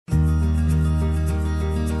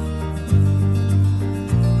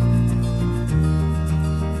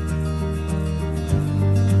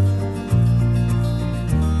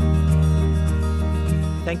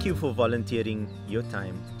Thank you for volunteering your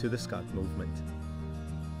time to the Scout movement.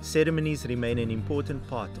 Ceremonies remain an important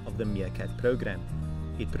part of the Meerkat program.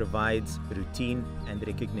 It provides routine and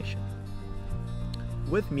recognition.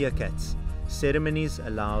 With Meerkats, ceremonies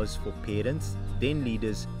allows for parents, den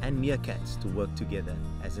leaders and Meerkats to work together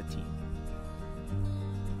as a team.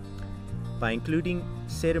 By including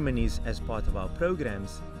ceremonies as part of our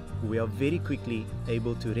programs, we are very quickly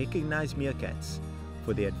able to recognize Meerkats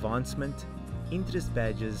for their advancement, interest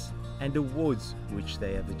badges and awards which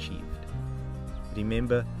they have achieved.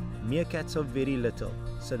 Remember, Meerkats are very little,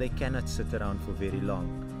 so they cannot sit around for very long.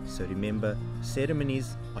 So remember,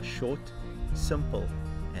 ceremonies are short, simple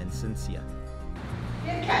and sincere.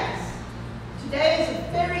 Meerkats, today is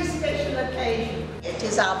a very special occasion. It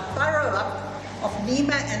is our burrow up of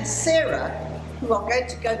Nima and Sarah, who are going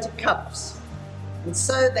to go to Cubs. And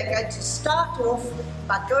so they're going to start off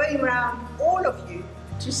by going around all of you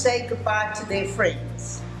to say goodbye to their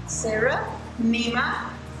friends. Sarah, Nima,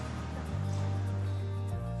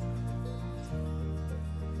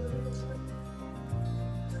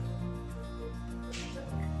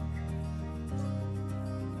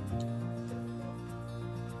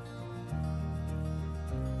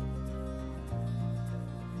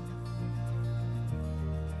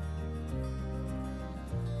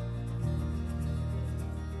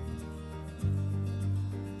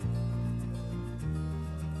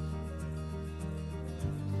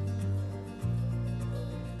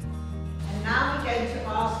 now we're going to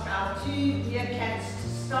ask our two Meerkats to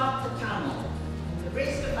start the tunnel, and the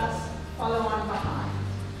rest of us follow on behind.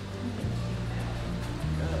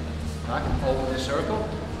 Back over the circle.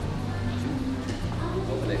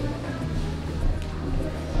 Over there.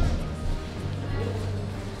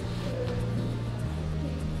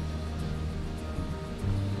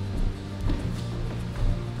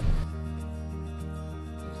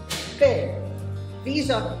 There, these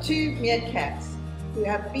are two Meerkats who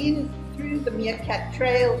have been through the Meerkat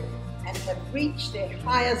Trail and have reached their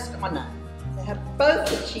highest honor. They have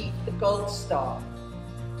both achieved the Gold Star.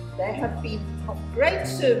 They have been of great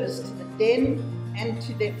service to the den and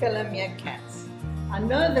to their fellow Meerkats. I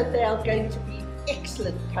know that they are going to be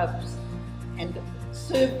excellent cubs and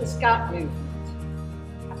serve the Scout movement.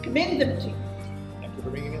 I commend them to you. Thank you for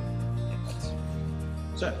bringing it.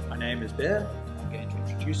 So, my name is Bear. I'm going to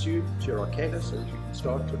introduce you to your Arcada so that you can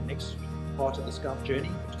start your next part of the Scout journey,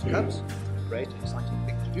 which is Cubs. It's a great, exciting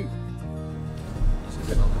thing to do. This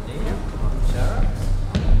is an opportunity. Come on, Sarah.